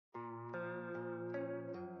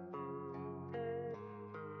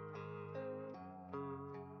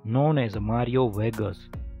known as Mario Vargas,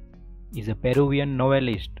 is a Peruvian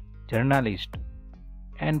novelist, journalist,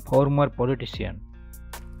 and former politician.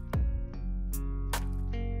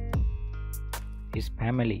 His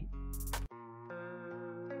family.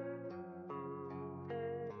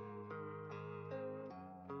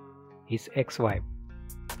 His ex-wife.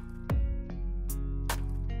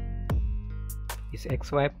 His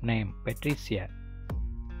ex-wife name Patricia.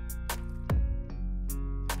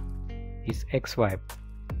 His ex-wife.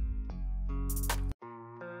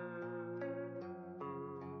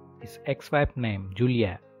 His ex-wife name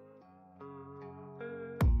Julia.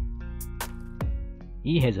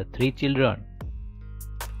 He has 3 children.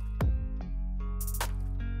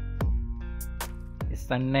 His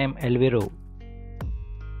son name Elviro.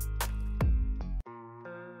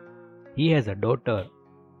 He has a daughter.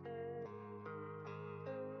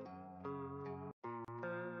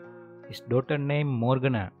 His daughter name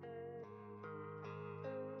Morgana.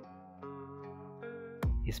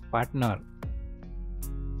 His partner.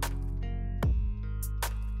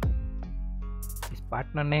 His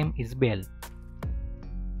partner name Isabel.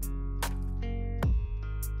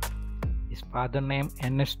 His father name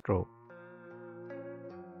Ernesto.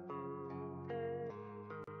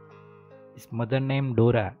 His mother name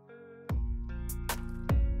Dora.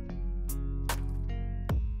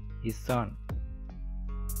 His son.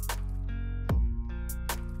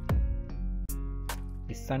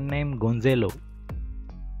 His son name Gonzalo.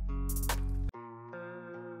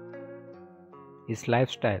 His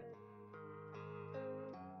lifestyle.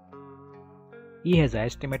 He has an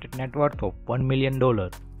estimated net worth of $1 million.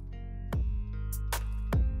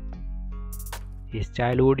 His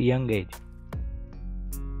childhood young age.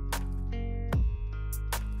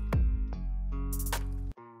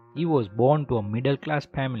 He was born to a middle-class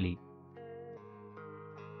family.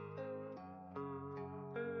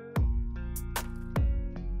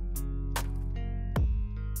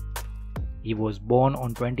 He was born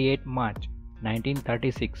on 28 March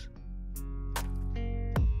 1936.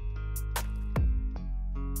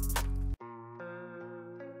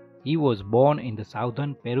 He was born in the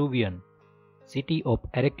southern Peruvian city of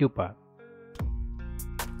Arequipa.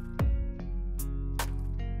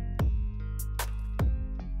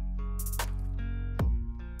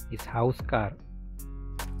 His house car.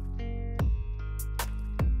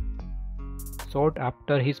 Short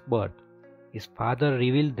after his birth, his father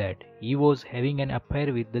revealed that he was having an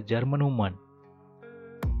affair with the German woman.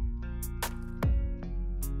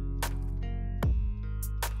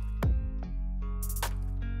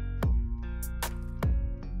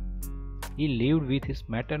 He lived with his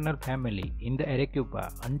maternal family in the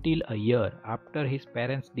Arequipa until a year after his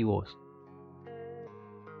parents' divorce.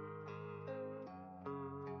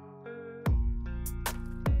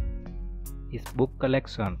 His book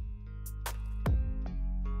collection.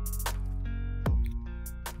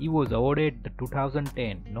 He was awarded the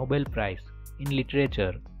 2010 Nobel Prize in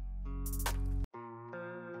Literature.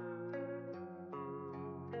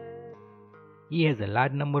 He has a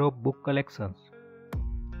large number of book collections.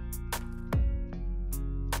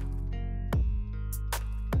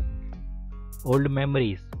 Old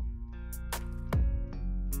memories.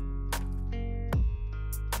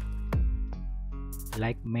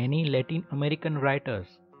 Like many Latin American writers,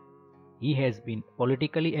 he has been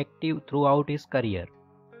politically active throughout his career.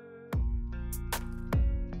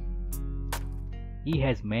 He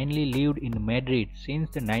has mainly lived in Madrid since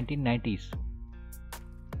the 1990s,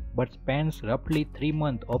 but spends roughly 3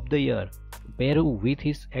 months of the year in Peru with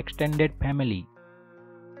his extended family.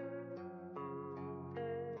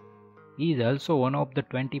 He is also one of the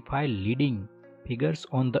 25 leading figures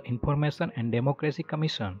on the Information and Democracy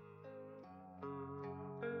Commission.